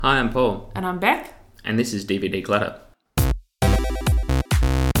Hi, I'm Paul. And I'm Beck. And this is DVD Clutter.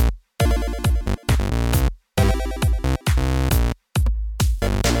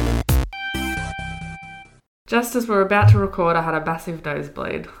 Just as we're about to record, I had a massive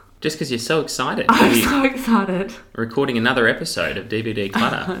nosebleed. Just because you're so excited. I'm so excited. Recording another episode of DVD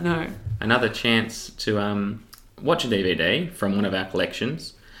Clutter. I know. Another chance to watch a DVD from one of our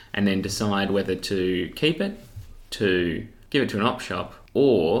collections and then decide whether to keep it, to give it to an op shop,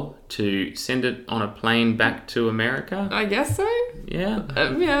 or to send it on a plane back to America. I guess so. Yeah.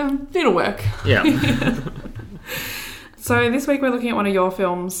 Yeah, it'll work. Yeah. So this week we're looking at one of your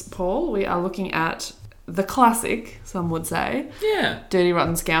films, Paul. We are looking at the classic, some would say. Yeah. Dirty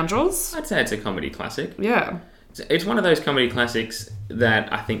Rotten Scoundrels. I'd say it's a comedy classic. Yeah. It's one of those comedy classics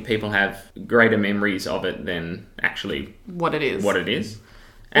that I think people have greater memories of it than actually What it is.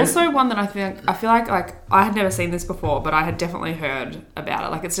 And Also one that I feel like I had never seen this before, but I had definitely heard about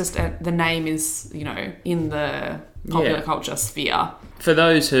it. Like it's just the name is, in the popular culture sphere. For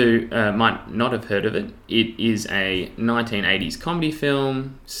those who might not have heard of it, it is a 1980s comedy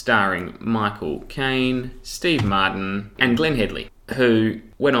film starring Michael Caine, Steve Martin, and Glenn Headley, who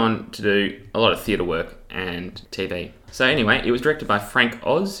went on to do a lot of theatre work and TV. So anyway, it was directed by Frank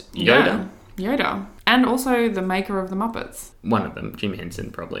Oz, Yoda. Yeah, Yoda. And also the maker of the Muppets. One of them, Jim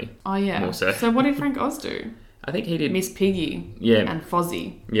Henson, probably. Oh, yeah. More so. So what did Frank Oz do? I think he did... Miss Piggy. Yeah. And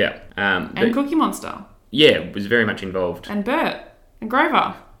Fozzie. Yeah. And Cookie Monster. Yeah, was very much involved. And Bert. And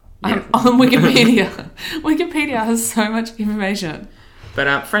Grover. Yeah. On Wikipedia. Wikipedia has so much information.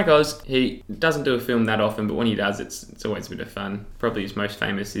 But Frank Oz, he doesn't do a film that often, but when he does, it's always a bit of fun. Probably his most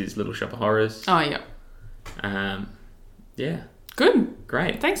famous is Little Shop of Horrors. Oh, yeah. Yeah. Good.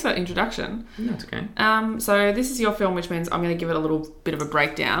 Great. Thanks for that introduction. No, it's okay. So this is your film, which means I'm going to give it a little bit of a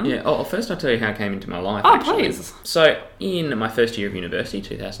breakdown. Yeah. Oh, first I'll tell you how it came into my life. Oh, actually. please. So in my first year of university,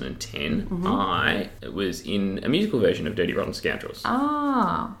 2010, I was in a musical version of Dirty Rotten Scoundrels.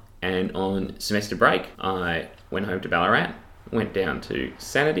 Ah. And on semester break, I went home to Ballarat, went down to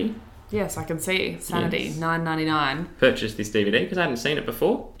Sanity, Yes, I can see. Sanity, Yes. $9.99. purchased this DVD because I hadn't seen it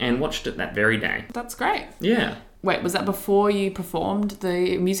before, and watched it that very day. That's great. Yeah. Wait, was that before you performed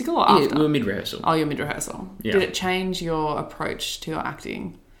the musical or after? Yeah, we were mid-rehearsal. Oh, your mid-rehearsal. Yeah. Did it change your approach to your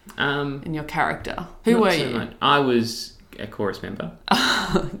acting and your character? Who Not were so you? much. I was a chorus member.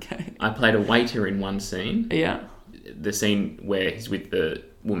 Okay. I played a waiter in one scene. Yeah. The scene where he's with the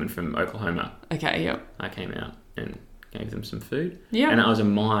woman from Oklahoma. Okay, yep. I came out and gave them some food. Yeah. And I was a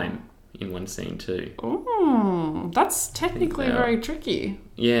mime in one scene too. Ooh, that's technically they are. very tricky.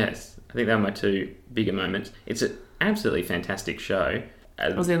 Yes. I think they were my two bigger moments. It's an absolutely fantastic show. I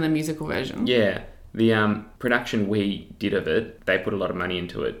was in the musical version. Yeah. The production we did of it, they put a lot of money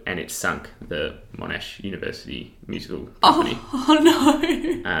into it, and it sunk the Monash University musical company. Oh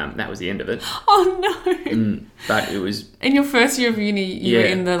no. That was the end of it. Oh no. But it was... In your first year of uni, you were Yeah.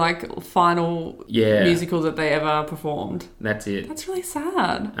 in the final Yeah. musical that they ever performed. That's it. That's really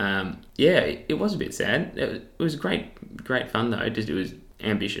sad. Yeah, it was a bit sad. It was great fun, though. It was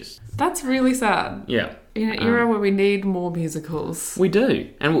ambitious. That's really sad. Yeah. In an era where we need more musicals. We do.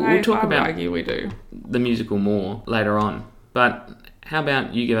 And we'll talk I would about argue we do. the musical more later on. But how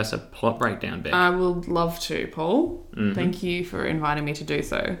about you give us a plot breakdown, Beck? I would love to, Paul. Mm-hmm. Thank you for inviting me to do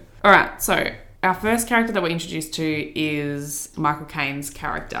so. All right, so our first character that we're introduced to is Michael Caine's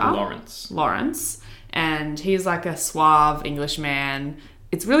character. Lawrence. And he's like a suave Englishman.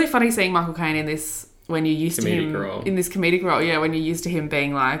 It's really funny seeing Michael Caine in this when you're used to him in this comedic role. Yeah, when you're used to him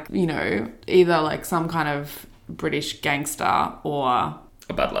being like, either like some kind of British gangster or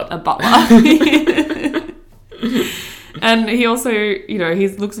a butler. And he also, he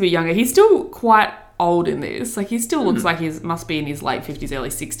looks a bit younger. He's still quite old in this. Like he still looks like he must be in his late 50s, early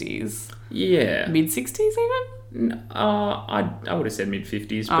 60s. Yeah. Mid 60s even? I would have said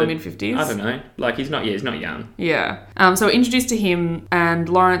mid-50s. Oh, but mid-50s? I don't know. Like, he's not young. Yeah. So we're introduced to him, and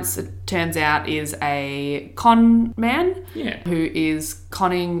Lawrence, it turns out, is a con man. Yeah. Who is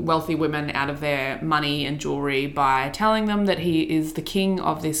conning wealthy women out of their money and jewellery by telling them that he is the king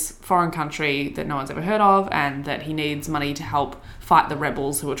of this foreign country that no one's ever heard of, and that he needs money to help fight the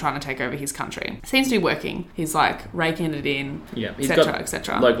rebels who are trying to take over his country. Seems to be working. He's like raking it in, yeah, he's etc., got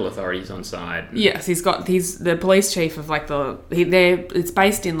etc. Local authorities on side. Yes, he's the police chief of like it's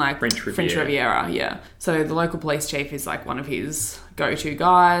based in like French Riviera, yeah. So the local police chief is like one of his go-to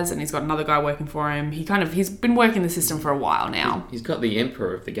guys, and he's got another guy working for him. He's been working the system for a while now. He's got the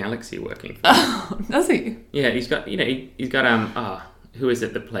Emperor of the Galaxy working for him. Does he? Yeah, he's got who is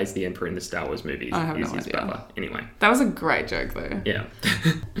it that plays the Emperor in the Star Wars movies? I have no his idea. butler. Anyway. That was a great joke though. Yeah.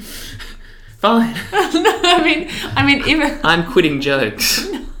 Fine. I mean, even I'm quitting jokes.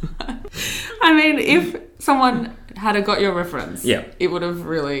 I mean, if someone had got your reference, yeah, it would have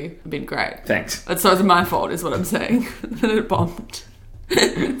really been great. Thanks. So it's my fault, is what I'm saying. That it bombed.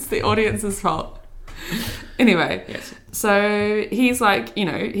 It's the audience's fault. Anyway, yes. So he's like, you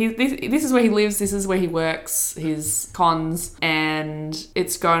know, this is where he lives, this is where he works, his cons, and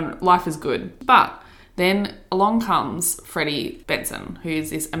life is good. But then along comes Freddie Benson, who's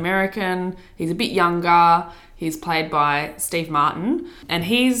this American, he's a bit younger, he's played by Steve Martin, and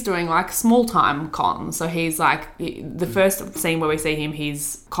he's doing like small-time con. So he's like, the first scene where we see him,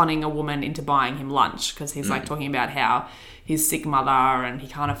 he's conning a woman into buying him lunch, because he's like talking about how his sick mother and he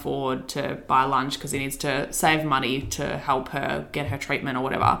can't afford to buy lunch because he needs to save money to help her get her treatment or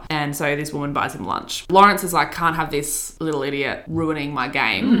whatever. And so this woman buys him lunch. Lawrence is like, can't have this little idiot ruining my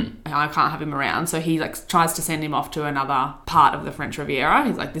game. I can't have him around. So he like tries to send him off to another part of the French Riviera.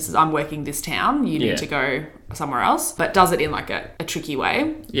 He's like, I'm working this town. You need to go somewhere else. But does it in like a tricky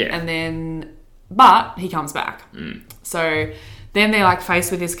way. Yeah. But he comes back. So then they're like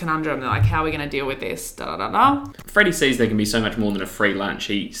faced with this conundrum. They're like, how are we going to deal with this? Freddie sees there can be so much more than a free lunch.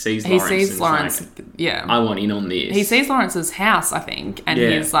 He sees Lawrence. Like, I want in on this. He sees Lawrence's house, I think, and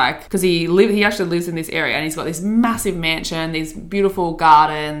he's like, because he actually lives in this area, and he's got this massive mansion, these beautiful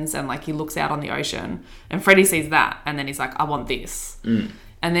gardens, and like he looks out on the ocean. And Freddie sees that, and then he's like, I want this.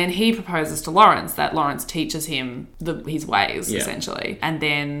 And then he proposes to Lawrence that Lawrence teaches him his ways, essentially. And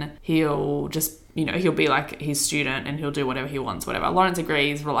then he'll just, he'll be like his student and he'll do whatever he wants, whatever. Lawrence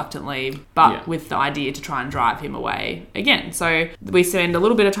agrees reluctantly, but with the idea to try and drive him away again. So we spend a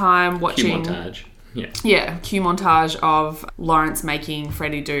little bit of time watching... Cue montage. Cue montage of Lawrence making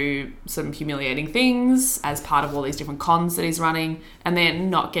Freddie do some humiliating things as part of all these different cons that he's running, and then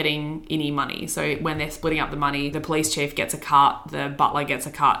not getting any money. So when they're splitting up the money, the police chief gets a cut, the butler gets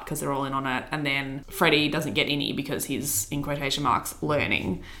a cut because they're all in on it, and then Freddie doesn't get any because he's, in quotation marks,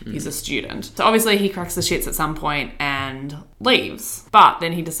 learning. He's a student. So obviously he cracks the shits at some point and leaves. But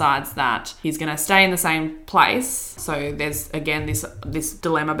then he decides that he's going to stay in the same place. So there's, again, this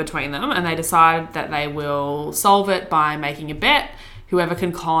dilemma between them, and they decide that they will solve it by making a bet. Whoever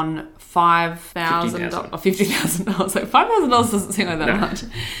can con $5,000 or $50,000. Like $5,000 doesn't seem like that much.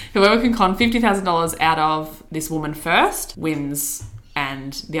 Whoever can con $50,000 out of this woman first wins,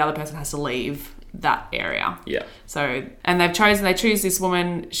 and the other person has to leave that area. Yeah. So, and they choose this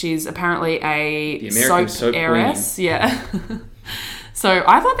woman. She's apparently a soap heiress. Queen. Yeah. So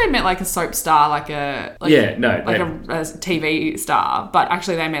I thought they meant like a soap star, like a TV star, but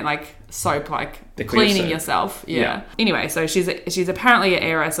actually they meant like soap, like cleaning yourself. Yeah. Anyway, so she's apparently an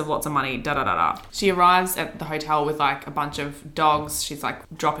heiress of lots of money. She arrives at the hotel with like a bunch of dogs. She's like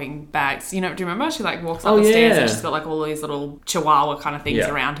dropping bags. Do you remember? She like walks up the stairs and she's got like all these little chihuahua kind of things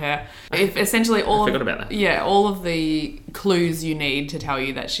around her. Essentially all I forgot about that. Yeah, all of the clues you need to tell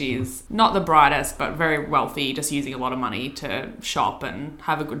you that she's not the brightest, but very wealthy, just using a lot of money to shop and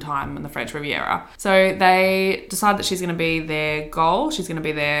have a good time in the French Riviera. So they decide that she's going to be their goal. She's going to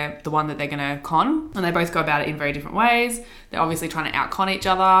be the one that they're going to con, and they both go about it in very different ways. They're obviously trying to out-con each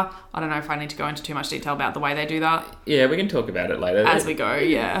other. I don't know if I need to go into too much detail about the way they do that. Yeah, we can talk about it later. As we go,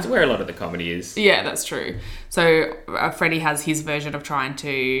 yeah. It's where a lot of the comedy is. Yeah, that's true. So Freddie has his version of trying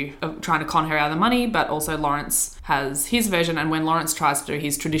to con her out of the money, but also Lawrence has his version, and when Lawrence tries to do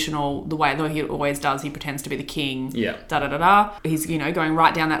his traditional, the way that he always does, he pretends to be the king. Yeah. He's, going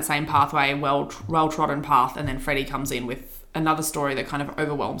right down that same pathway, well-trodden path, and then Freddie comes in with another story that kind of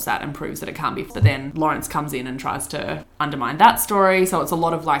overwhelms that and proves that it can't be. But then Lawrence comes in and tries to undermine that story. So it's a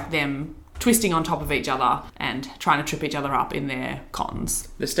lot of like them twisting on top of each other and trying to trip each other up in their cons.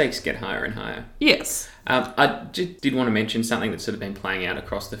 The stakes get higher and higher. Yes. I did want to mention something that's sort of been playing out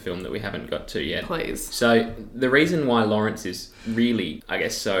across the film that we haven't got to yet. Please. So the reason why Lawrence is really, I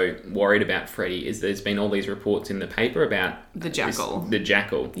guess, so worried about Freddie is there's been all these reports in the paper about the jackal. The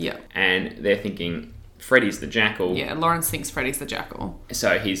jackal. Yeah. And they're thinking Freddie's the jackal. Yeah, Lawrence thinks Freddie's the jackal.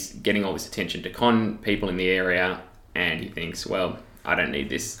 So he's getting all this attention to con people in the area, and he thinks, well, I don't need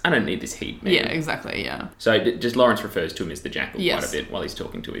this heat, man. Yeah, exactly, yeah. So just Lawrence refers to him as the jackal yes. quite a bit while he's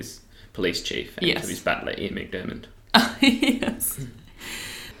talking to his police chief and yes. to his butler, Ian McDermott. Yes.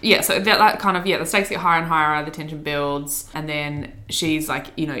 Yeah, so that kind of, the stakes get higher and higher, the tension builds, and then she's like,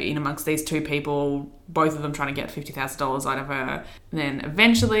 in amongst these two people, both of them trying to get $50,000 out of her. And then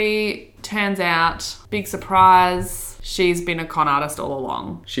eventually, turns out, big surprise, she's been a con artist all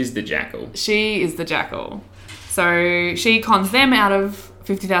along. She's the jackal. She is the jackal. So she cons them out of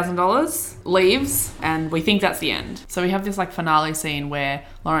 $50,000, leaves, and we think that's the end. So we have this like finale scene where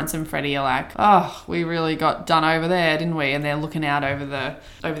Lawrence and Freddie are like, oh, we really got done over there, didn't we? And they're looking out over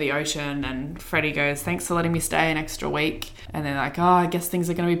the ocean, and Freddie goes, thanks for letting me stay an extra week. And they're like, oh, I guess things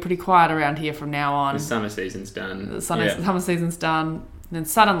are going to be pretty quiet around here from now on. The summer season's done. The summer season's done. And then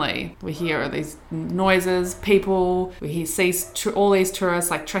suddenly we hear these noises, people, see all these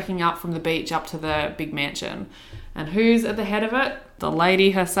tourists like trekking up from the beach up to the big mansion. And who's at the head of it? The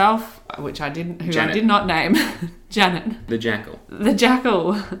lady herself, I did not name. Janet. The Jackal. The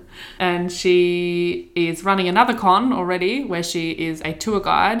Jackal. And she is running another con already where she is a tour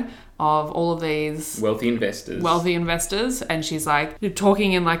guide of all of these wealthy investors, and she's like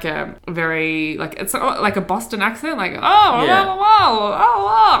talking in like a very like it's like a Boston accent, like wow.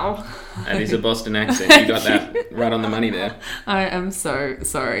 That is a Boston accent. You got that right on the money there. I am so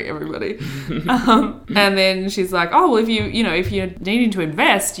sorry, everybody. And then she's like, oh well, if you're needing to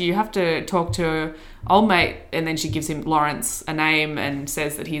invest, you have to talk to old mate, and then she gives him Lawrence a name and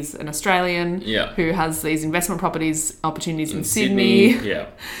says that he's an Australian who has these investment opportunities in Sydney. Yeah.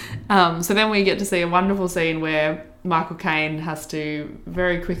 So then we get to see a wonderful scene where Michael Caine has to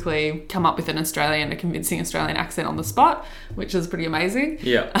very quickly come up with a convincing Australian accent on the spot, which is pretty amazing.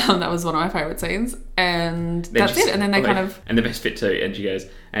 Yeah. That was one of my favourite scenes. And that's it. And then they And the best bit too, and she goes,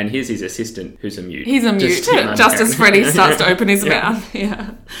 and here's his assistant who's a mute. He's a mute, just as Freddie starts to open his mouth.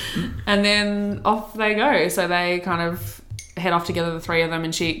 Yeah. And then off they go. So they kind of head off together, the three of them,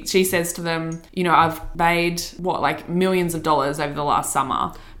 and she says to them, I've made millions of dollars over the last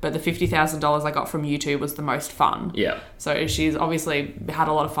summer, but the $50,000 I got from YouTube was the most fun. Yeah. So she's obviously had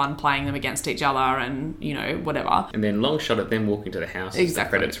a lot of fun playing them against each other and, whatever. And then long shot at them walking to the house as the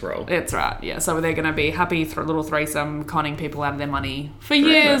credits roll. That's right, yeah. So they're going to be happy little threesome, conning people out of their money for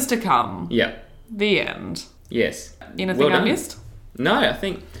years to come. Yeah. The end. Yes. Anything I missed? No, I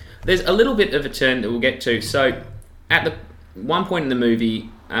think there's a little bit of a turn that we'll get to. So at the one point in the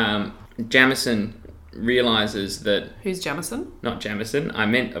movie, Jamison realises that... Who's Jamison? Not Jamison. I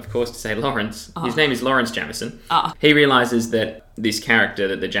meant, of course, to say Lawrence. Oh. His name is Lawrence Jamison. He realises that this character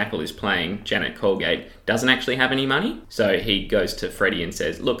that the Jackal is playing, Janet Colgate, doesn't actually have any money. So he goes to Freddie and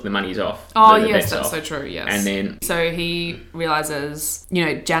says, look, the money's off. Oh, yes, that's so true, yes. And then... So he realises,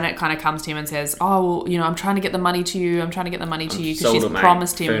 Janet kind of comes to him and says, oh, well, I'm trying to get the money to you. because she's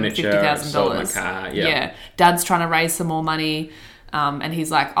promised him $50,000. Sold my car, yeah. Dad's trying to raise some more money. And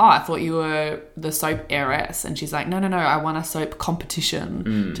he's like, oh, I thought you were the soap heiress. And she's like, no, I won a soap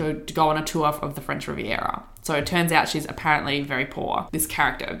competition to go on a tour of the French Riviera. So it turns out she's apparently very poor. This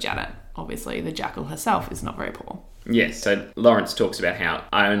character of Janet, obviously, the Jackal herself, is not very poor. Yes, so Lawrence talks about how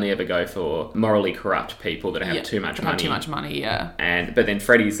I only ever go for morally corrupt people that have too much money. Too much money, yeah. But then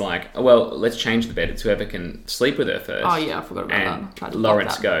Freddie's like, oh, well, let's change the bet. It's whoever can sleep with her first. Oh, yeah, I forgot about that.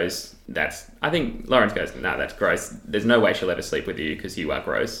 Lawrence goes... Lawrence goes, no, that's gross. There's no way she'll ever sleep with you because you are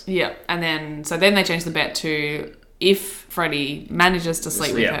gross. Yeah, and then they change the bet to if Freddie manages to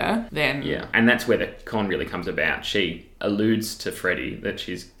sleep with her, then... Yeah, and that's where the con really comes about. She alludes to Freddie that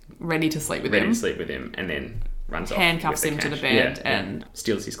she's... Ready to sleep with him, and then runs handcuffs him to the bed and...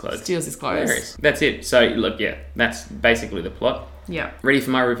 Steals his clothes. Hilarious. That's it. So, look, that's basically the plot. Yeah. Ready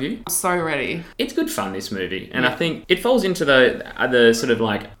for my review? I'm so ready. It's good fun, this movie. And I think it falls into the sort of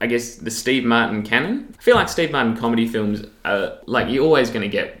the Steve Martin canon. I feel like Steve Martin comedy films are you're always going to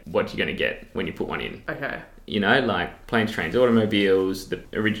get what you're going to get when you put one in. Okay. Planes, Trains, Automobiles, the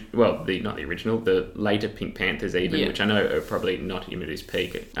later Pink Panthers even, which I know are probably not him at his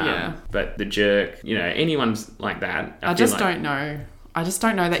peak. But The Jerk, anyone's like that. I just don't know. I just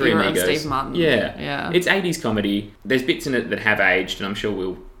don't know that era of Steve Martin. Yeah. It's 80s comedy. There's bits in it that have aged, and I'm sure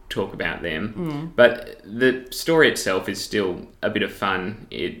we'll talk about them. But the story itself is still a bit of fun.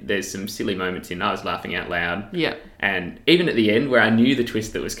 There's some silly moments in. I was laughing out loud. Yeah. And even at the end, where I knew the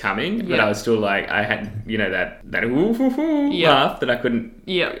twist that was coming, but I was still like, I had, that ooh, laugh that I couldn't.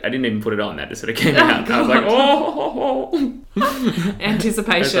 Yeah. I didn't even put it on. That just sort of came out. I was like, oh.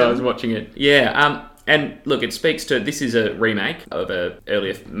 Anticipation. As I was watching it. Yeah. And look, it speaks to... This is a remake of an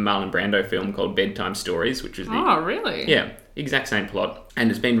earlier Marlon Brando film called Bedtime Stories, which was Oh, really? Yeah, exact same plot. And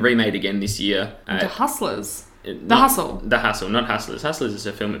it's been remade again this year. The Hustlers. The Hustle. The Hustle, not Hustlers. Hustlers is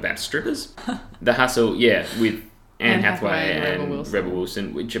a film about strippers. The Hustle, with Anne Hathaway and Rebel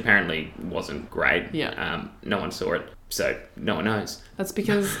Wilson, which apparently wasn't great. Yeah. No one saw it, so no one knows. That's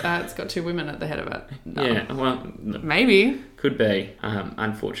because it's got two women at the head of it. No. Yeah, well... Maybe. Could be,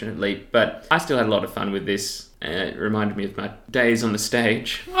 unfortunately. But I still had a lot of fun with this. It reminded me of my days on the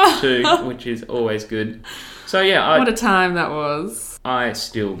stage, too, which is always good. So, yeah... What a time that was. I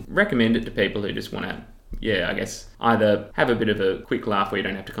still recommend it to people who just want to yeah, I guess either have a bit of a quick laugh where you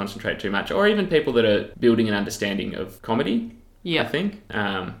don't have to concentrate too much, or even people that are building an understanding of comedy. Yeah. I think.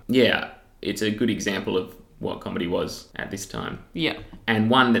 Yeah, it's a good example of what comedy was at this time. Yeah. And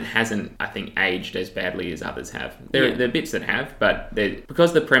one that hasn't, I think, aged as badly as others have. There are bits that have, but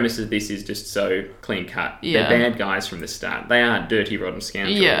because the premise of this is just so clean cut. Yeah. They're bad guys from the start. They are dirty, rotten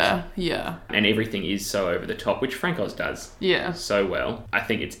scoundrels. Yeah, yeah. And everything is so over the top, which Frank Oz does so well. I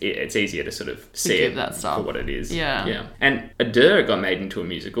think it's easier to sort of see it that stuff for what it is. Yeah. Yeah. And Adur got made into a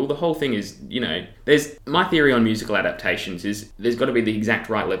musical. The whole thing is, there's my theory on musical adaptations is there's got to be the exact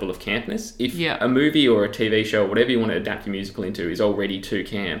right level of campness. If a movie or a TV show or whatever you want to adapt your musical into is already too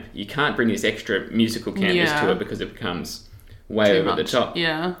camp, you can't bring this extra musical campness to it because it becomes way too over much. the top.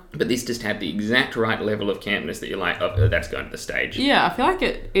 Yeah. But this just had the exact right level of campness that you're like, oh, that's going to the stage. Yeah, I feel like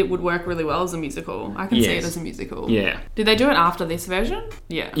it would work really well as a musical. I can see it as a musical. Yeah. Did they do it after this version?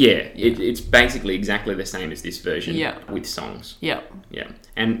 Yeah. Yeah. It's basically exactly the same as this version with songs. Yeah. Yeah.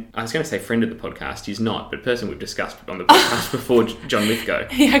 And I was going to say friend of the podcast. He's not, but person we've discussed on the podcast before, John Lithgow.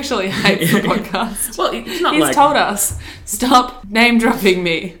 He actually hates the podcast. Well, it's not He's told us, stop name dropping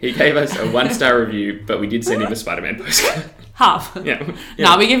me. He gave us a 1-star review, but we did send him a Spider-Man postcard. Half. Yeah.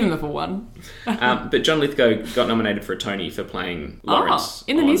 No, we give him the full one. But John Lithgow got nominated for a Tony for playing Lawrence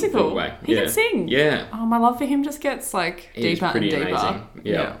in the musical. Broadway. He can sing. Yeah. Oh, my love for him just gets deeper and deeper. Amazing.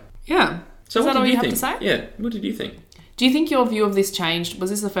 Yeah. Yeah. So Is what that all did you have think? to say? Yeah. What did you think? Do you think your view of this changed?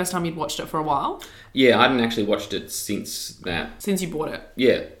 Was this the first time you'd watched it for a while? Yeah, I hadn't actually watched it since that. Since you bought it?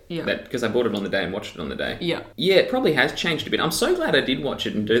 Yeah. Yeah. Because I bought it on the day and watched it on the day. Yeah. Yeah, it probably has changed a bit. I'm so glad I did watch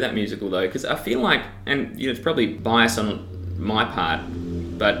it and do that musical though, because I feel like, and it's probably bias on my part,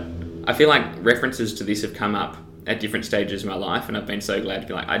 but I feel like references to this have come up at different stages of my life, and I've been so glad to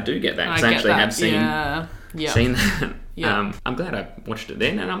be like, I do get that, because I actually have seen that. Yeah. I'm glad I watched it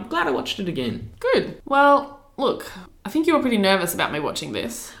then, and I'm glad I watched it again. Good. Well, look, I think you were pretty nervous about me watching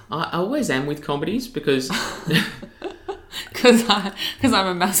this. I always am with comedies, because... Because I'm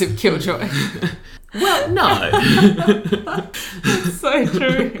a massive killjoy. Well, no. It's so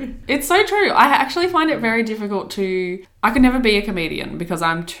true. It's so true. I actually find it very difficult to... I could never be a comedian because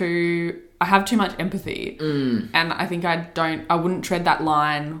I have too much empathy. And I think I wouldn't tread that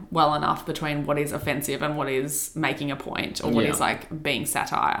line well enough between what is offensive and what is making a point or what is being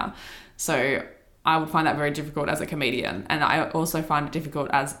satire. So I would find that very difficult as a comedian. And I also find it difficult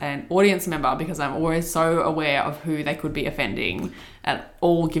as an audience member because I'm always so aware of who they could be offending at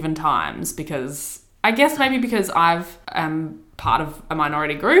all given times, because I guess maybe because I'm part of a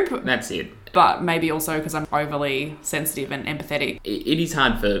minority group. That's it. But maybe also because I'm overly sensitive and empathetic. It is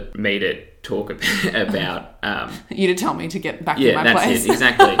hard for me to talk about... you to tell me to get back in my place. Yeah, that's it,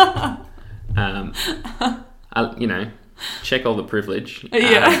 exactly. Check all the privilege.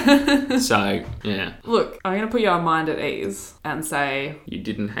 Yeah. So, yeah. Look, I'm going to put your mind at ease and say... You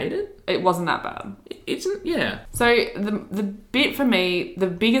didn't hate it? It wasn't that bad. It's, yeah. So, the bit for me, the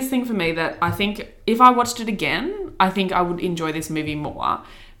biggest thing for me that I think if I watched it again, I think I would enjoy this movie more.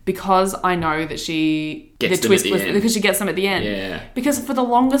 Because I know that she... Gets the twist was because she gets them at the end. Yeah. Because for the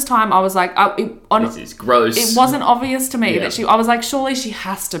longest time, I was like... this is gross. It wasn't obvious to me that I was like, surely she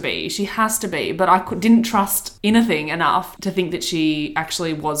has to be. She has to be. But I didn't trust anything enough to think that she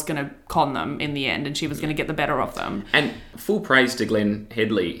actually was going to con them in the end and she was going to get the better of them. And full praise to Glenn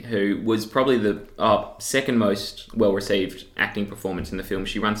Headley, who was probably the second most well-received acting performance in the film.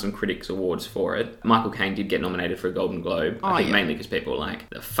 She won some Critics' Awards for it. Michael Caine did get nominated for a Golden Globe. I think mainly because people were like,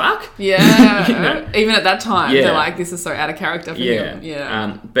 the fuck? Yeah. Even at that time, they're like, this is so out of character for him.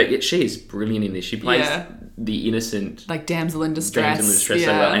 Yeah. But yet she is brilliant in this. She plays the innocent... Like damsel in distress. So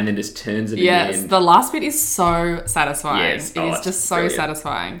well, and then just turns it in the end. The last bit is so satisfying. Yes. It is just so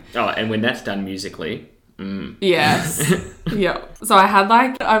satisfying. Oh, and when that's done musically... Yes. Yeah. So I had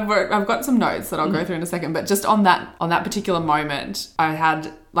I've got some notes that I'll go through in a second, but just on that particular moment, I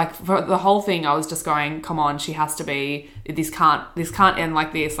had for the whole thing, I was just going, come on, she has to be, this can't end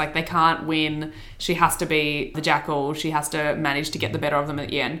like this. Like they can't win. She has to be the jackal. She has to manage to get the better of them at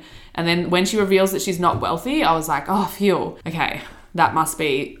the end. And then when she reveals that she's not wealthy, I was like, oh, phew. Okay.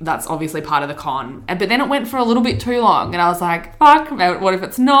 That's obviously part of the con. But then it went for a little bit too long and I was like, fuck, what if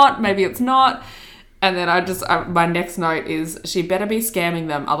it's not? Maybe it's not. And then my next note is, she better be scamming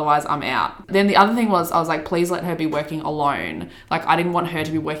them, otherwise I'm out. Then the other thing was, I was like, please let her be working alone. Like, I didn't want her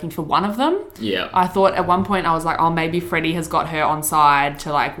to be working for one of them. Yeah. I thought at one point, I was like, oh, maybe Freddie has got her on side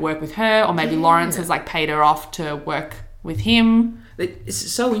to, work with her, or maybe Lawrence has, paid her off to work with him.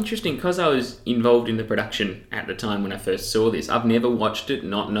 It's so interesting, because I was involved in the production at the time when I first saw this. I've never watched it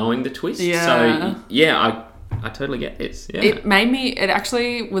not knowing the twist. Yeah. So, yeah, I totally get this. Yeah. It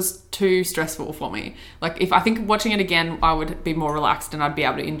actually was too stressful for me. Like, if I think watching it again, I would be more relaxed and I'd be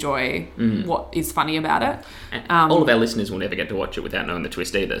able to enjoy what is funny about it. All of our listeners will never get to watch it without knowing the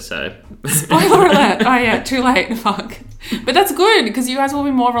twist either, so... Spoiler alert! Oh yeah, too late. Fuck. But that's good, because you guys will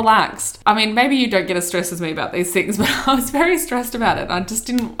be more relaxed. I mean, maybe you don't get as stressed as me about these things, but I was very stressed about it. I just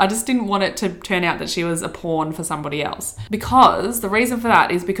didn't want it to turn out that she was a pawn for somebody else. Because the reason for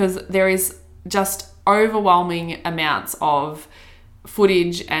that is because there is just overwhelming amounts of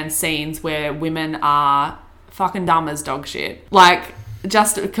footage and scenes where women are fucking dumb as dog shit. Like,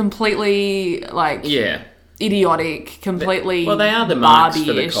 just completely, like... Yeah. Idiotic, completely... Well, they are the marks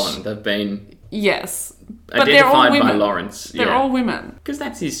for the con. They've been... Yes. But identified by Lawrence. They're all women. Because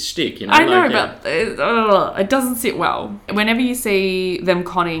that's his shtick, you know? I know, but it doesn't sit well. Whenever you see them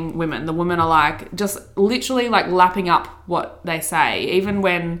conning women, the women are like, just literally like lapping up what they say. Even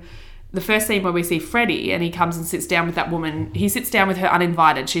when the first scene where we see Freddie and he comes and sits down with that woman, he sits down with her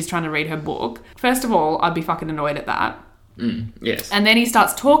uninvited. She's trying to read her book. First of all, I'd be fucking annoyed at that. Yes. And then he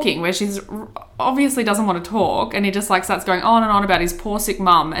starts talking where she's obviously doesn't want to talk, and he just like starts going on and on about his poor sick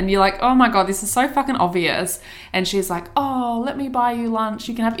mum, and you're like, oh my god, this is so fucking obvious. And she's like, oh, let me buy you lunch,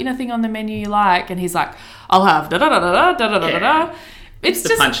 you can have anything on the menu you like, and he's like, I'll have da da da da da da da da. It's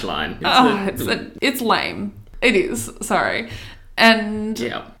just the punchline. It's lame. It is. Sorry.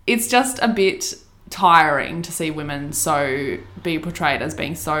 And it's just a bit tiring to see women be portrayed as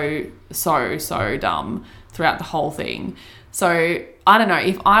being so dumb throughout the whole thing. So, I don't know,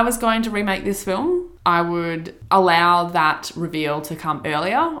 if I was going to remake this film, I would allow that reveal to come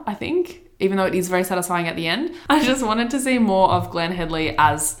earlier, I think, even though it is very satisfying at the end. I just wanted to see more of Glenn Headley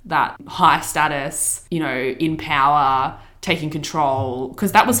as that high status, you know, in power, taking control,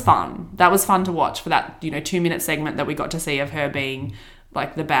 because that was fun. That was fun to watch for that, 2-minute segment that we got to see of her being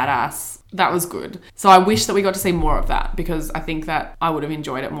like the badass. That was good. So I wish that we got to see more of that, because I think that I would have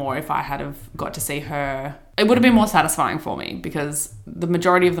enjoyed it more if I had have got to see her. It would have been more satisfying for me, because the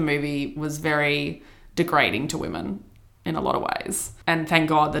majority of the movie was very degrading to women in a lot of ways. And thank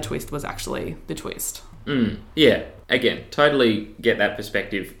God the twist was actually the twist. Yeah. Again, totally get that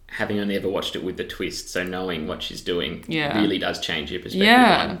perspective, having only ever watched it with the twist. So knowing what she's doing really does change your perspective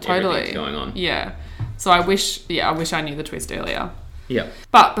on everything that's going on. Yeah. So I wish I knew the twist earlier. Yeah.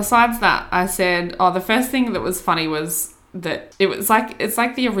 But besides that, I said, the first thing that was funny was that it's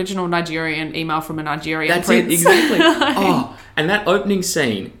like the original Nigerian email from a Nigerian prince. That's it, exactly. And that opening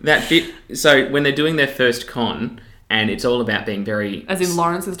scene, that bit, so when they're doing their first con, and it's all about being very... As in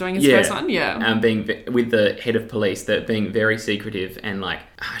Lawrence is doing his first one? Yeah. Being with the head of police, that being very secretive and like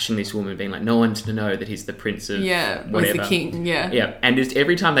hushing this woman, being like, no one's to know that he's the prince of whatever. He's the king, Yeah, and just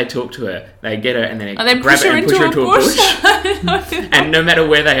every time they talk to her, they get her and then they grab her and push her into a bush. And no matter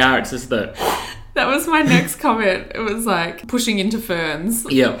where they are, it's just the... That was my next comment. It was like pushing into ferns.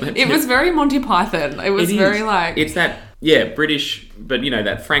 Yeah. It was very Monty Python. It was very like... It's that, British, but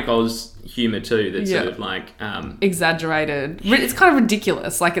that Frank Oz humour too, that's sort of like... exaggerated. It's kind of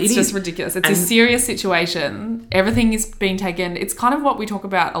ridiculous. Like, it's just ridiculous. It's a serious situation. Everything is being taken... It's kind of what we talk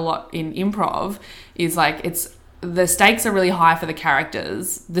about a lot in improv, is like, the stakes are really high for the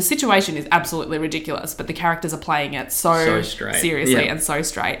characters. The situation is absolutely ridiculous, but the characters are playing it so seriously and so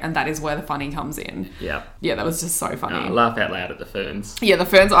straight, and that is where the funny comes in. Yeah. Yeah, that was just so funny. I laugh out loud at the ferns. Yeah, the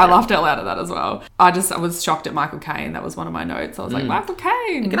ferns, I laughed out loud at that as well. I was shocked at Michael Caine. That was one of my notes. I was like, Michael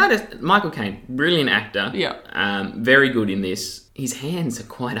Caine! Michael Caine, brilliant actor. Yeah. Very good in this. His hands are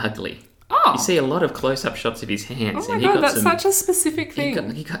quite ugly. Oh. You see a lot of close-up shots of his hands. Oh my god, that's such a specific thing.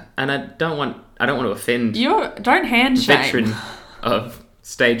 And I don't want to offend... Don't hand shame. Veteran of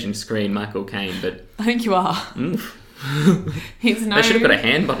stage and screen, Michael Caine, but... I think you are. He's no... They should have got a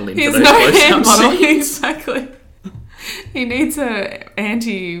hand bottle in for those close-up scenes. Exactly. He needs a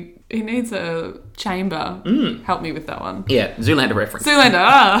chamber. Help me with that one. Yeah, Zoolander reference.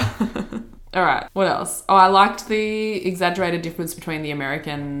 Zoolander. All right, what else? I liked the exaggerated difference between the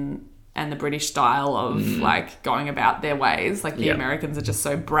American and the British style of like going about their ways. Like the Americans are just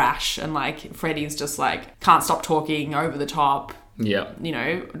so brash, and like Freddie's just like can't stop talking, over the top. Yeah.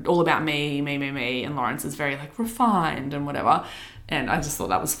 All about me, and Lawrence is very like refined and whatever. And I just thought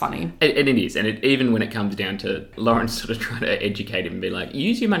that was funny. It is. And even when it comes down to Lawrence sort of trying to educate him and be like,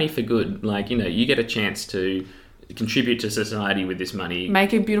 use your money for good. Like, you get a chance to contribute to society with this money.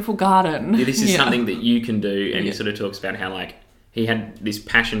 Make a beautiful garden. This is something that you can do. And he sort of talks about how like he had this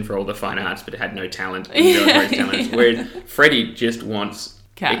passion for all the fine arts but had no talent. Whereas Freddie just wants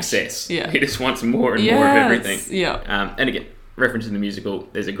excess. Yeah. He just wants more and more of everything. Yeah. And again, referencing the musical,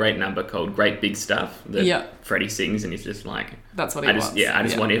 there's a great number called Great Big Stuff that Freddie sings, and he's just like... That's what he wants. I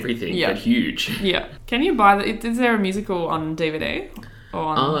just want everything, but huge. Yeah. Can you buy... Is there a musical on DVD? Or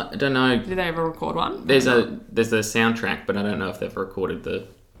on, I don't know. Did they ever record one? There's a soundtrack, but I don't know if they've recorded the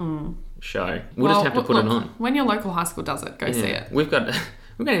show. We'll just have to put it on. When your local high school does it, go see it. We've got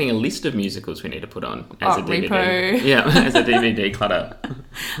a list of musicals we need to put on as a DVD. Repo. Yeah, as a DVD clutter.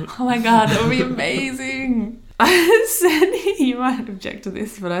 Oh my God, that would be amazing. I said, you might object to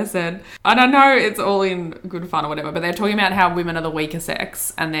this, but I said, I don't know, it's all in good fun or whatever, but they're talking about how women are the weaker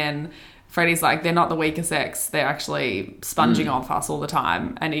sex, and then Freddie's like, they're not the weaker sex, they're actually sponging off us all the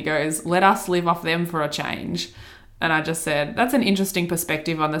time. And he goes, let us live off them for a change. And I just said, that's an interesting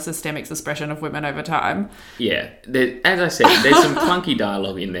perspective on the systemic suppression of women over time. Yeah. As I said, there's some clunky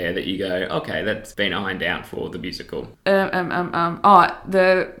dialogue in there that you go, okay, that's been ironed out for the musical.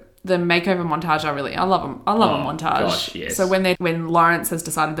 The makeover montage, I love them. I love a montage. Gosh, yes. So when Lawrence has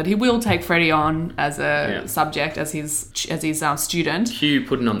decided that he will take Freddie on as a subject, as his student. Hugh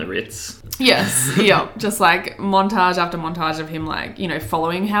putting on the Ritz. Yes, yeah. Just like montage after montage of him, like, you know,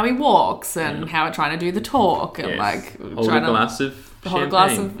 following how he walks and how trying to do the talk and like hold a glass of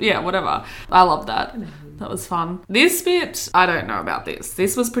champagne. Whatever. I love that. That was fun. This bit, I don't know about this.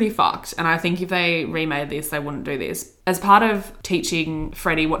 This was pretty fucked. And I think if they remade this, they wouldn't do this. As part of teaching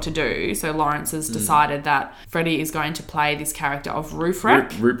Freddie what to do, so Lawrence has decided that Freddie is going to play this character of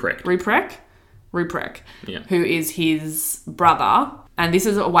Ruprecht, who is his brother. And this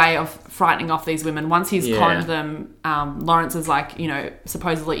is a way of frightening off these women. Once he's conned them, Lawrence is like, you know,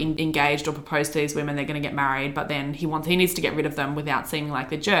 supposedly engaged or proposed to these women. They're going to get married, but then he needs to get rid of them without seeming like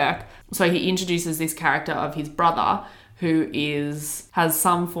the jerk. So he introduces this character of his brother who has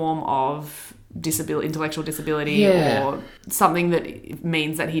some form of intellectual disability or something that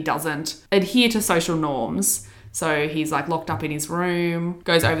means that he doesn't adhere to social norms. So he's like locked up in his room,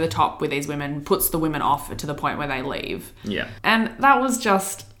 goes over the top with these women, puts the women off to the point where they leave. Yeah. And that was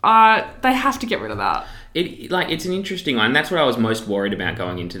just, they have to get rid of that. It's an interesting one. That's what I was most worried about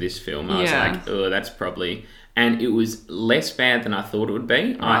going into this film. I was like, oh, that's probably... And it was less bad than I thought it would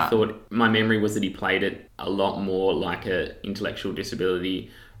be. Right. I thought my memory was that he played it a lot more like a intellectual disability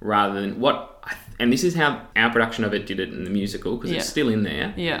rather than and this is how our production of it did it in the musical, because it's still in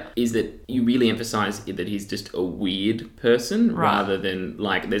there, is that you really emphasise that he's just a weird person rather than,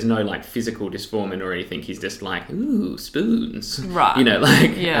 like, there's no, like, physical disformity or anything. He's just like, ooh, spoons. Right. You know,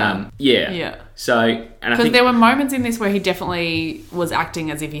 like, So, and I think... Because there were moments in this where he definitely was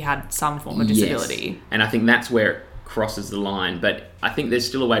acting as if he had some form of disability. Yes. And I think that's where it crosses the line. But I think there's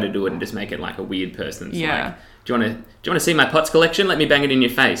still a way to do it and just make it like a weird person. It's like, do you want to see my pots collection? Let me bang it in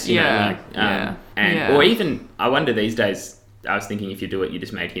your face. You know, like, or even, I wonder these days, I was thinking if you do it, you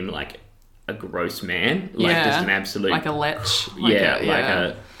just made him like a gross man, like just an absolute, like a lech, you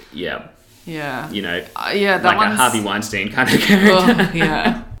know, that like a Harvey Weinstein kind of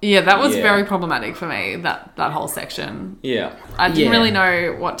character. That was very problematic for me. That whole section. Yeah, I didn't really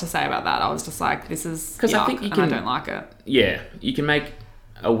know what to say about that. I was just like, this is yuck, I think I don't like it. Yeah, you can make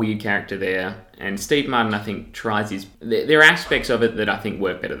a weird character there, and Steve Martin, I think, tries his... There are aspects of it that I think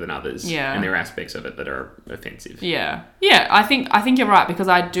work better than others, and there are aspects of it that are offensive. Yeah, I think you're right, because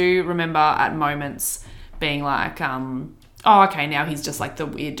I do remember at moments being like, oh, okay, now he's just like the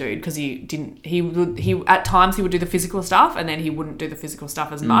weird dude, because he at times he would do the physical stuff, and then he wouldn't do the physical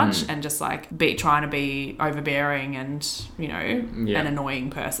stuff as much, and just like trying to be overbearing and, you know, an annoying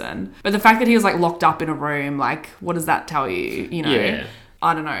person. But the fact that he was like locked up in a room, like, what does that tell you? You know,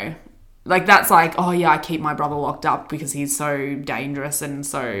 I don't know. Like, that's like, oh yeah, I keep my brother locked up because he's so dangerous and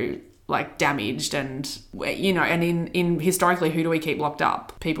so like damaged, and, you know, and in historically, who do we keep locked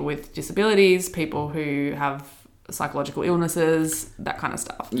up? People with disabilities, people who have psychological illnesses, that kind of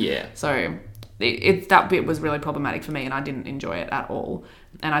stuff. Yeah. So that bit was really problematic for me, and I didn't enjoy it at all.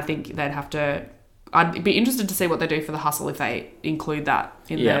 And I think they'd have to... I'd be interested to see what they do for The Hustle if they include that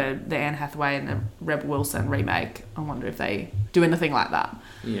in the Anne Hathaway and the Rebel Wilson remake. I wonder if they do anything like that.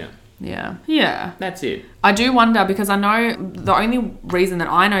 Yeah. That's it. I do wonder, because I know the only reason that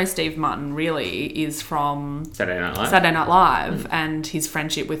I know Steve Martin really is from Saturday Night Live and his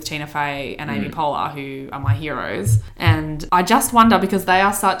friendship with Tina Fey and Amy Poehler, who are my heroes. And I just wonder, because they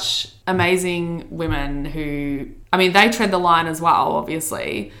are such amazing women who, I mean, they tread the line as well,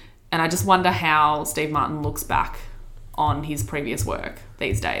 obviously. And I just wonder how Steve Martin looks back on his previous work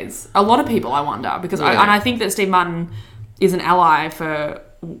these days. A lot of people, I wonder, because I think that Steve Martin is an ally for,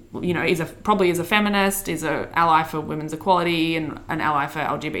 you know, probably is a feminist, is an ally for women's equality, and an ally for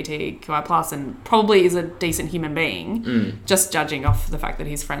LGBTQI+, and probably is a decent human being, just judging off the fact that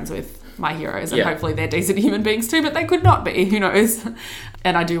he's friends with my heroes, and hopefully they're decent human beings too, but they could not be, who knows.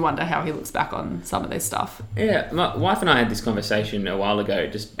 And I do wonder how he looks back on some of this stuff. Yeah, my wife and I had this conversation a while ago,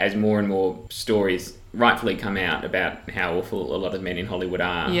 just as more and more stories rightfully come out about how awful a lot of men in Hollywood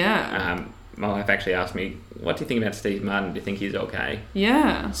are. Yeah. My wife actually asked me, what do you think about Steve Martin? Do you think he's okay?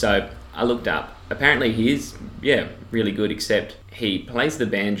 Yeah. So I looked up. Apparently he is, really good, except he plays the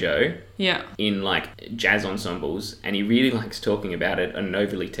banjo in like jazz ensembles, and he really likes talking about it on an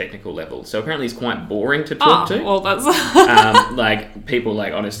overly technical level. So apparently he's quite boring to talk to. Well, that's... like people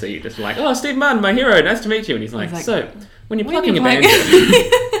like honestly just like, oh, Steve Martin, my hero, nice to meet you. And he's like so when you're plucking a banjo...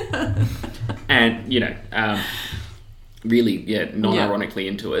 and, really, non-ironically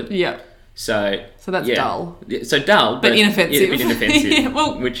into it. Yeah. So that's dull. So dull, but inoffensive. Yeah, a bit inoffensive.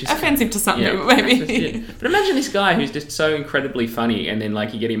 Well, which is offensive to some people, maybe. But imagine this guy who's just so incredibly funny, and then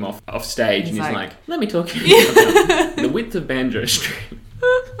like you get him off stage, and he's like, "Let me talk to you about the width of Banjo Street."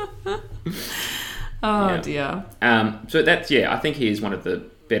 Dear. So that's I think he is one of the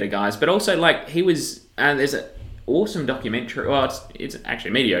better guys, but also like he was. There's an awesome documentary. Well, it's actually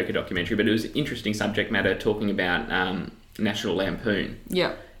a mediocre documentary, but it was interesting subject matter talking about National Lampoon.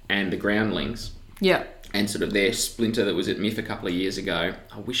 Yeah. And the Groundlings. Yeah. And sort of their splinter that was at MIF a couple of years ago.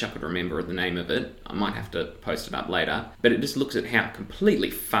 I wish I could remember the name of it. I might have to post it up later. But it just looks at how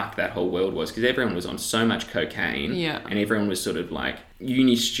completely fucked that whole world was, because everyone was on so much cocaine. Yeah. And everyone was sort of like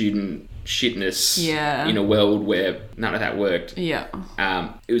uni student shitness in a world where none of that worked. Yeah.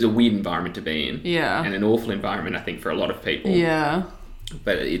 It was a weird environment to be in. Yeah. And an awful environment, I think, for a lot of people. Yeah.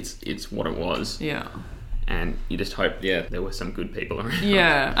 But it's what it was. Yeah. And you just hope, there were some good people around.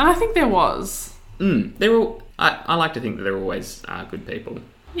 Yeah, and I think there was. They're all. I like to think that there always are good people.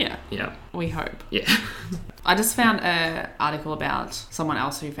 Yeah. Yeah. We hope. Yeah. I just found an article about someone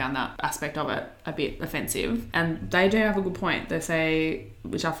else who found that aspect of it a bit offensive, and they do have a good point. They say,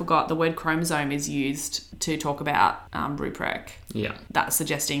 which I forgot, the word chromosome is used to talk about Ruprecht. Yeah. That's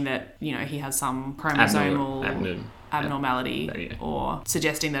suggesting that, he has some chromosomal abnormality, or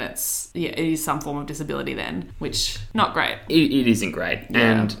suggesting that it is some form of disability then, which not great. It isn't great.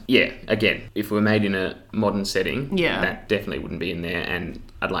 And again, if we're made in a modern setting, that definitely wouldn't be in there, and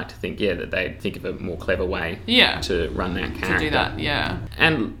I'd like to think that they'd think of a more clever way to run that character. To do that,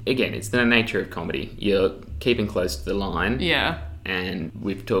 And again, it's the nature of comedy. You're keeping close to the line. Yeah. And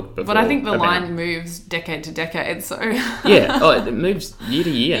we've talked before. But I think the line moves decade to decade, so... it moves year to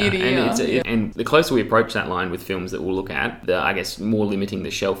year. Year. And the closer we approach that line with films that we'll look at, the, I guess, more limiting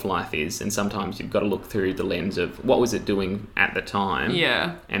the shelf life is. And sometimes you've got to look through the lens of what was it doing at the time?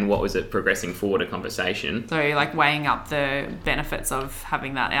 Yeah. And what was it progressing forward a conversation? So, like, weighing up the benefits of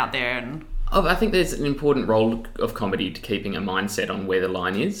having that out there and... I think there's an important role of comedy to keeping a mindset on where the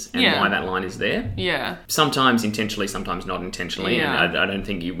line is and why that line is there. Yeah. Sometimes intentionally, sometimes not intentionally. Yeah. And I don't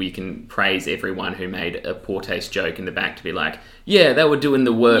think we can praise everyone who made a poor taste joke in the back to be like, they were doing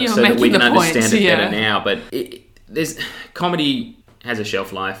the work so that we can understand it better now. But there's comedy has a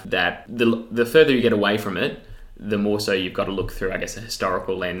shelf life that the further you get away from it, the more so you've got to look through, I guess, a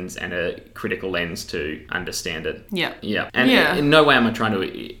historical lens and a critical lens to understand it. Yeah. Yeah. And in no way am I trying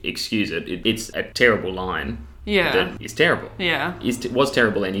to excuse it. It's a terrible line. Yeah. That is terrible. Yeah. Was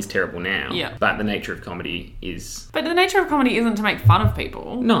terrible and is terrible now. Yeah. But the nature of comedy is... But the nature of comedy isn't to make fun of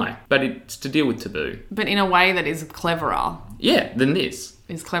people. No, but it's to deal with taboo. But in a way that is cleverer. Yeah, than this.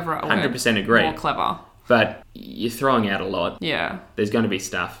 Is cleverer. 100% agree. More clever. But you're throwing out a lot. Yeah. There's going to be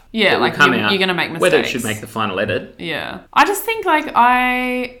stuff. Yeah, like you're going to make mistakes. Whether it should make the final edit. Yeah. I just think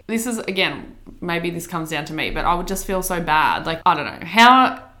this is, again, maybe this comes down to me, but I would just feel so bad. Like, I don't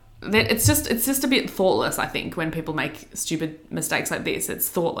know. It's just a bit thoughtless, I think, when people make stupid mistakes like this. It's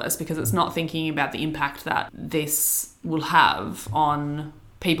thoughtless because it's not thinking about the impact that this will have on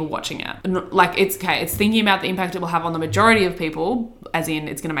people watching it. Like, it's thinking about the impact it will have on the majority of people, as in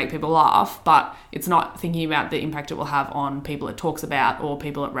it's going to make people laugh, but it's not thinking about the impact it will have on people it talks about or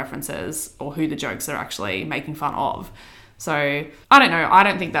people it references or who the jokes are actually making fun of. So, I don't know. I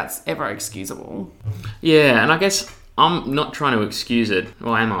don't think that's ever excusable. Yeah, and I guess I'm not trying to excuse it.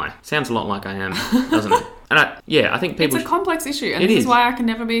 Or am I? Sounds a lot like I am, doesn't it? And I think people... It's a complex issue, and this is why I can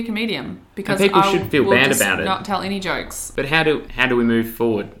never be a comedian. Because people should feel bad about it. Not tell any jokes. But how do we move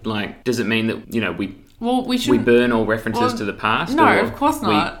forward? Like, does it mean that, we burn all references to the past? No, of course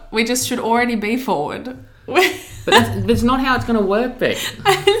not. We just should already be forward. But that's not how it's going to work, Beck.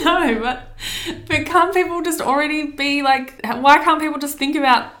 I know, but can't people just already be like... Why can't people just think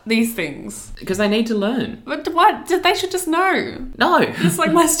about these things? Because they need to learn. But what? They should just know. No. Just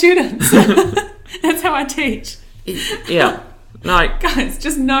like my students. That's how I teach. Yeah. No. Guys,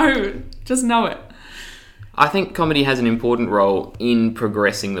 just know it. I think comedy has an important role in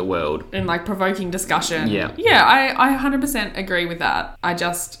progressing the world. In, like, provoking discussion. Yeah. Yeah, I 100% agree with that. I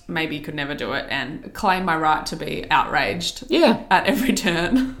just maybe could never do it and claim my right to be outraged at every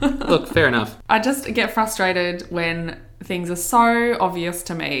turn. Look, fair enough. I just get frustrated when things are so obvious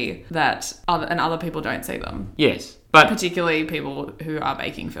to me that other people don't see them. Yes, but... particularly people who are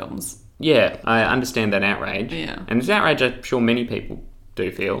making films. Yeah, I understand that outrage. Yeah. And it's outrage I'm sure many people do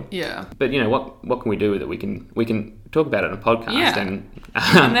feel. Yeah. But, what can we do with it? We can talk about it on a podcast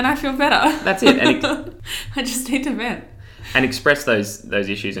and then I feel better. That's it. And I just need to vent. And express those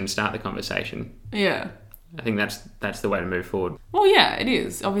issues and start the conversation. Yeah. I think that's the way to move forward. Well, yeah, it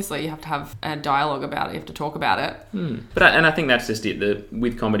is. Obviously, you have to have a dialogue about it. You have to talk about it. But I think that's just it.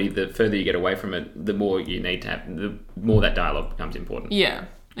 With comedy, the further you get away from it, the more you need to have, the more that dialogue becomes important. Yeah.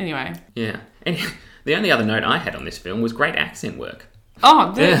 Anyway. Yeah. And the only other note I had on this film was great accent work.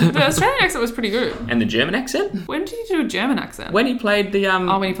 Oh, the Australian accent was pretty good. And the German accent? When did he do a German accent? When he played the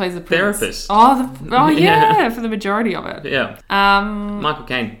when he plays the therapist. For the majority of it. Yeah. Michael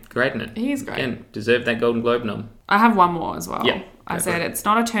Caine, great in it. He's great. Again, deserved that Golden Globe nom. I have one more as well. Yeah. I said it's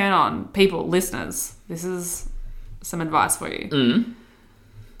not a turn on. People, listeners, this is some advice for you. Mm.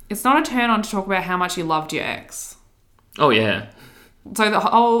 It's not a turn on to talk about how much you loved your ex. Oh, yeah. So the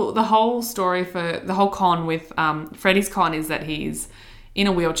whole story for the whole con with Freddie's con is that he's in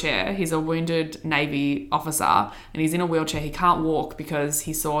a wheelchair. He's a wounded Navy officer and he's in a wheelchair. He can't walk because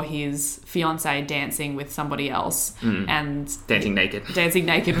he saw his fiancée dancing with somebody else and dancing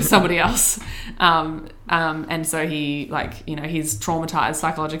naked with somebody else. And so he he's traumatized,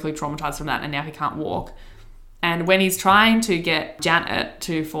 psychologically traumatized from that, and now he can't walk. And when he's trying to get Janet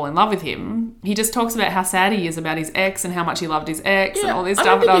to fall in love with him, he just talks about how sad he is about his ex and how much he loved his ex and all this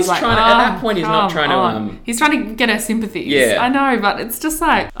stuff. And I was like, at that point, he's not trying to... He's trying to get her sympathies. Yeah. I know, but it's just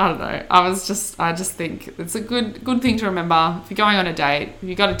like, I don't know. I just think it's a good thing to remember. If you're going on a date, if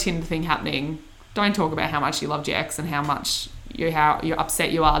you've got a Tinder thing happening, don't talk about how much you loved your ex and how you're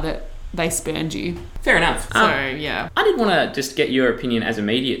upset you are that they spurned you. Fair enough. So, yeah. I did want to just get your opinion as a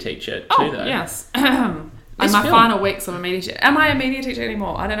media teacher too, though. Yes. And my final weeks of a media teacher. Am I a media teacher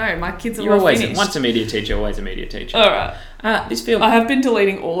anymore? I don't know. My kids are You're all always finished. Once a media teacher, always a media teacher. All right. This film... I have been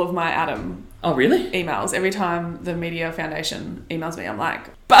deleting all of my Adam Oh, really? emails. Every time the Media Foundation emails me, I'm like,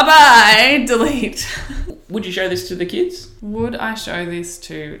 bye-bye, delete. Would you show this to the kids? Would I show this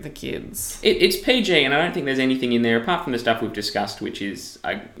to the kids? It's PG, and I don't think there's anything in there, apart from the stuff we've discussed, which is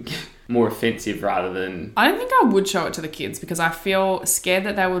more offensive rather than... I don't think I would show it to the kids because I feel scared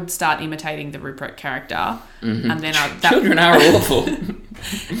that they would start imitating the Rupert character. Mm-hmm. And then children are awful.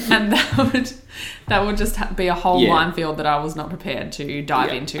 And that would just be a whole minefield that I was not prepared to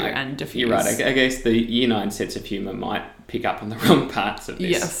dive into and diffuse. You're right. I guess the Year 9 sense of humour might pick up on the wrong parts of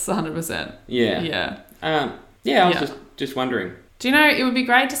this. Yes, 100%. Yeah. I was just wondering. Do you know, it would be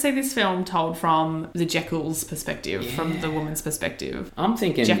great to see this film told from the Jekyll's perspective, from the woman's perspective. I'm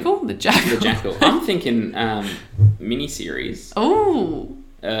thinking... Jekyll? The Jackal. The Jackal. I'm thinking miniseries. Oh.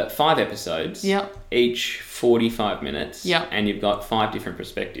 5 episodes. Yep. Each 45 minutes. Yep. And you've got 5 different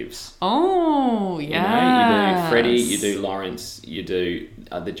perspectives. Oh, yeah. You do Freddie, you do Lawrence, you do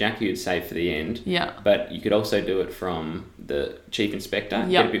the Jackie you'd save for the end. Yeah. But you could also do it from the Chief Inspector,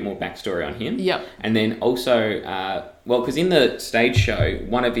 get a bit more backstory on him. Yep. And then also, because in the stage show,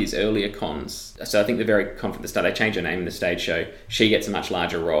 one of his earlier cons, so I think the very con from the start, they changed her name in the stage show, she gets a much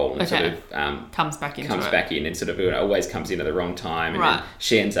larger role and sort of comes back in and sort of always comes in at the wrong time. And then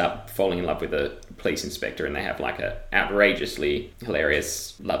she ends up falling in love with a police inspector and they have like a outrageously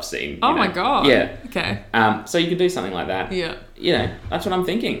hilarious love scene. Oh my God. Yeah. Okay. So you could do something like that. Yeah. You know, that's what I'm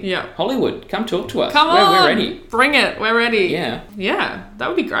thinking. Yeah. Hollywood, come talk to us. Come on. We're ready. Bring it. We're ready. Yeah. Yeah. That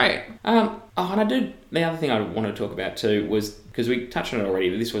would be great. And the other thing I wanted to talk about too was, because we touched on it already,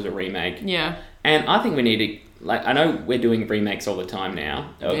 but this was a remake. Yeah. And I think we need to, I know we're doing remakes all the time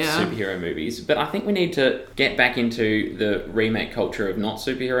now of superhero movies, but I think we need to get back into the remake culture of not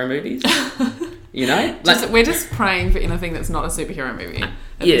superhero movies. You know? We're just praying for anything that's not a superhero movie at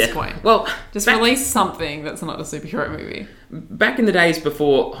this point. Well, just release something that's not a superhero movie. Back in the days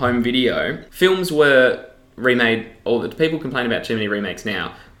before home video, films were remade. People complain about too many remakes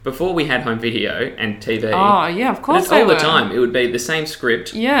now. Before we had home video and TV. Oh, yeah, of course all the time. It would be the same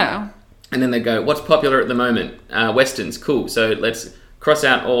script. Yeah. And then they'd go, what's popular at the moment? Westerns, cool. So let's cross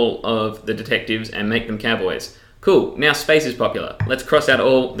out all of the detectives and make them cowboys. Cool. Now space is popular. Let's cross out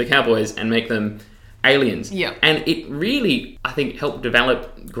all the cowboys and make them Aliens. Yeah. And it really, I think, helped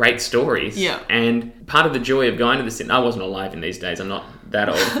develop great stories. Yeah. And part of the joy of going to the cinema, I wasn't alive in these days, I'm not that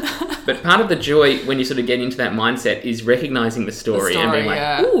old. But part of the joy when you sort of get into that mindset is recognising the story and being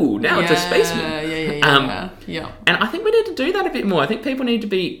like, ooh, now it's a spaceman. Yeah. And I think we need to do that a bit more. I think people need to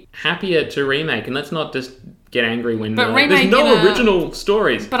be happier to remake, and let's not just get angry when there's no original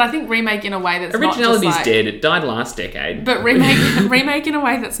stories. But I think remake in a way that's originality's not just like, dead. It died last decade. But remake in a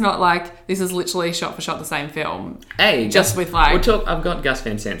way that's not like this is literally shot for shot the same film. Hey, with like we'll talk. I've got Gus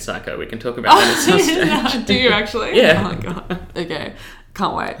Van Sant Psycho. We can talk about that at some stage. Do you actually? Yeah. Oh my god. Okay.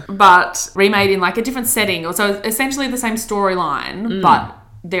 Can't wait. But remade in like a different setting, so essentially the same storyline, but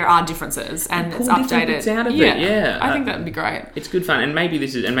there are differences and it's updated. Bits out of it. Yeah. I think that'd be great. It's good fun, and maybe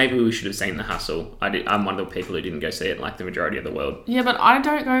we should have seen The Hustle. I'm one of the people who didn't go see it, like the majority of the world. Yeah, but I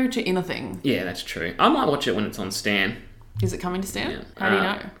don't go to anything. Yeah, that's true. I might watch it when it's on Stan. Is it coming to Stan? Yeah. How do you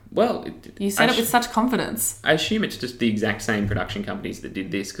know? Well, you said it with such confidence. I assume it's just the exact same production companies that did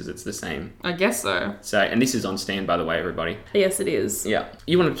this because it's the same. I guess so. So, and this is on Stan, by the way, everybody. Yes, it is. Yeah.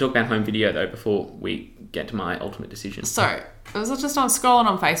 You wanted to talk about home video though before we get to my ultimate decision. So, it was just scrolling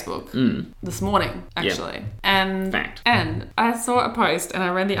on Facebook this morning, actually. Yeah. And I saw a post and I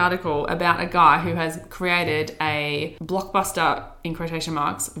read the article about a guy who has created a blockbuster, in quotation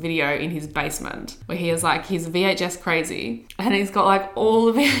marks, video in his basement where he is like, he's VHS crazy and he's got like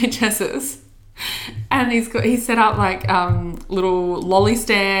all the VHSs. And he's set up like little lolly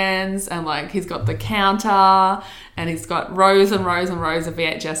stands and like he's got the counter and he's got rows and rows and rows of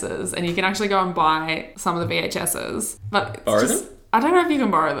VHSs and you can actually go and buy some of the VHSs. But borrow them? I don't know if you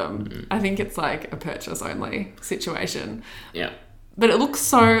can borrow them. Mm-hmm. I think it's like a purchase only situation. Yeah. But it looks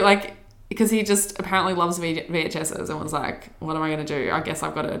so like, because he just apparently loves VHSs and was like, what am I going to do? I guess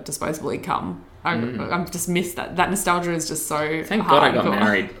I've got a disposable income. I've just missed that. That nostalgia is just so Thank God I got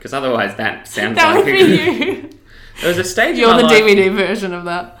married, because otherwise that sounds that like... That would be you. There was a stage You're the DVD version of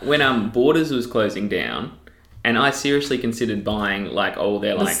that. When Borders was closing down, and I seriously considered buying like all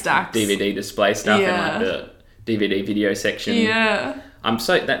their like stacks. DVD display stuff and like the DVD video section. Yeah.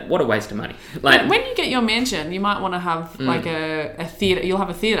 What a waste of money. Like, when you get your mansion, you might want to have like a theatre. You'll have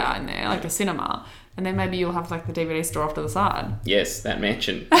a theatre in there, like a cinema. And then maybe you'll have like the DVD store off to the side. Yes, that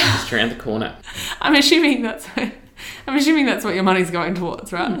mansion just around the corner. I'm assuming that's what your money's going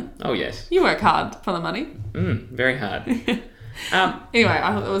towards, right? Oh yes. You work hard for the money. Very hard. Anyway,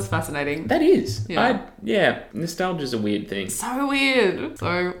 I thought it was fascinating. That is. Yeah. Nostalgia's a weird thing. So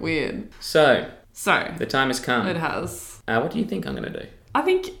weird. So the time has come. It has. What do you think I'm going to do? I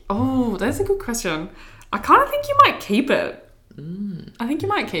think... Oh, that's a good question. I kind of think you might keep it. I think you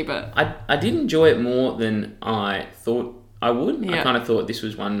might keep it. I did enjoy it more than I thought I would. Yeah. I kind of thought this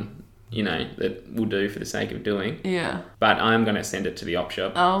was one, that we'll do for the sake of doing. Yeah. But I'm going to send it to the op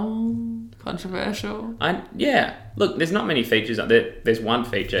shop. Oh, controversial. Look, there's not many features. There's one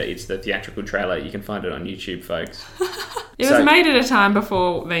feature. It's the theatrical trailer. You can find it on YouTube, folks. It was made at a time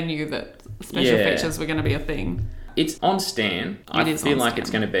before they knew that special features were going to be a thing. It's on Stan. I feel like it's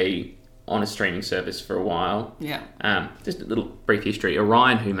going to be on a streaming service for a while. Yeah. Just a little brief history.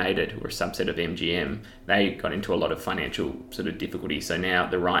 Orion, who made it, who were a subset of MGM, they got into a lot of financial sort of difficulty. So now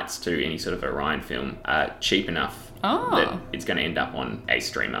the rights to any sort of Orion film are cheap enough that it's going to end up on a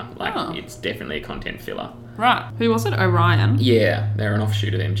streamer. It's definitely a content filler. Right. Who was it? Orion? Yeah, they're an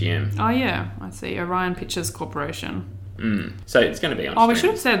offshoot of MGM. Oh, yeah. I see. Orion Pictures Corporation. So it's going to be on we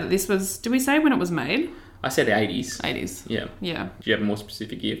should have said that this was... Did we say when it was made? I said 80s. 80s. Yeah. Yeah. Do you have a more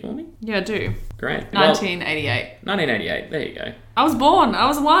specific year for me? Yeah, I do. Great. 1988. 1988. There you go. I was born. I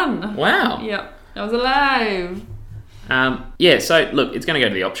was one. Wow. Yep. I was alive. So look, it's going to go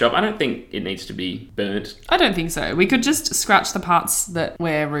to the op shop. I don't think it needs to be burnt. I don't think so. We could just scratch the parts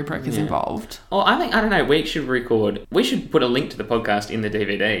where Ruprecht is involved. Oh, I don't know, we should put a link to the podcast in the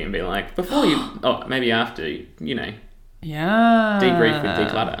DVD and be like, before maybe after, Yeah. Debrief with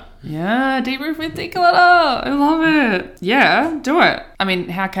Declutter. Yeah, debrief with Declutter. I love it. Yeah, do it. I mean,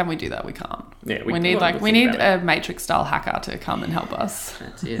 how can we do that? We can't. Yeah, we need a Matrix style hacker to come and help us.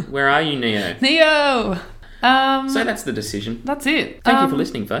 That's it. Where are you, Neo? Neo. So that's the decision. That's it. Thank you for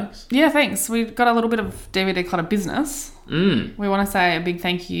listening, folks. Yeah, thanks. We've got a little bit of DVD Clutter business. We want to say a big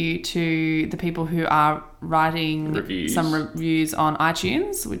thank you to the people who are writing some reviews on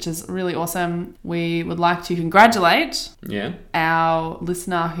iTunes, which is really awesome. We would like to congratulate our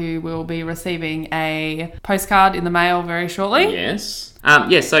listener who will be receiving a postcard in the mail very shortly. Yes.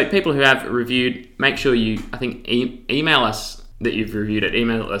 So people who have reviewed, make sure you, I think, email us that you've reviewed it.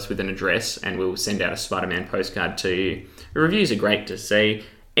 Email us with an address and we'll send out a Spider-Man postcard to you. The reviews are great to see.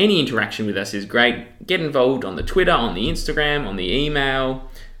 Any interaction with us is great. Get involved on the Twitter, on the Instagram, on the email.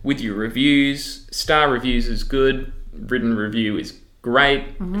 with your reviews. Star reviews is good. Written review is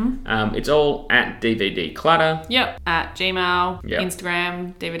great. Mm-hmm. It's all at DVD Clutter. Yep. At Gmail, Yep.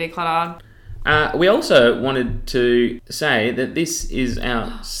 Instagram, DVD Clutter. We also wanted to say that this is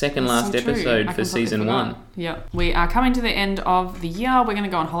our second last So true. episode I for completely season forgot. 1. Yep. We are coming to the end of the year. We're going to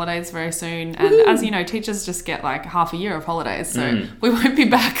go on holidays very soon. And as you know, teachers just get like half a year of holidays. So we won't be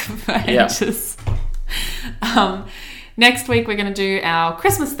back for ages. Next week, we're going to do our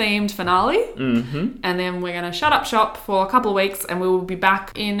Christmas-themed finale. Mm-hmm. And then we're going to shut up shop for a couple of weeks and we will be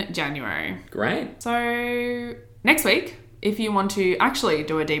back in January. Great. So next week, if you want to actually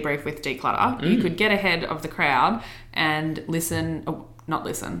do a debrief with Declutter, you could get ahead of the crowd and watch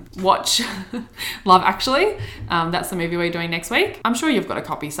Love Actually. That's the movie we're doing next week. I'm sure you've got a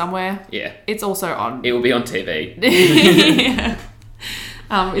copy somewhere. Yeah. It's also on. It will be on TV. Yeah.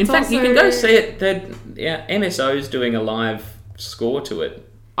 In fact, you can go see it. MSO's doing a live score to it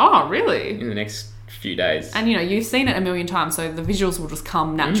Oh, really? in the next few days. And you've seen it a million times, so the visuals will just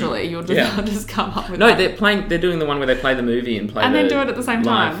come naturally. You'll just come up with No, that. they're doing the one where they play the movie and play then do it at the same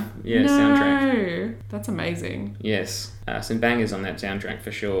live, time. soundtrack. That's amazing. Yes. Some bangers on that soundtrack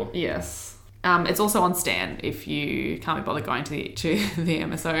for sure. Yes. It's also on Stan if you can't be bothered going to the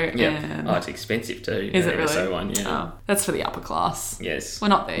MSO. Yeah. And Oh, it's expensive too. Is the it really? MSO one, yeah. Oh, that's for the upper class. Yes. We're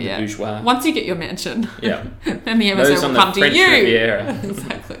not there The yet. bourgeois. Once you get your mansion, Yeah. then the Those MSO on will the come to French you. Riviera.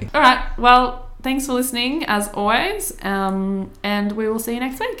 Exactly. All right. Well, thanks for listening as always. And we will see you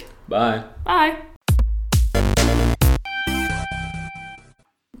next week. Bye. Bye.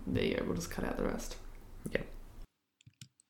 There you go. We'll just cut out the rest. Yep.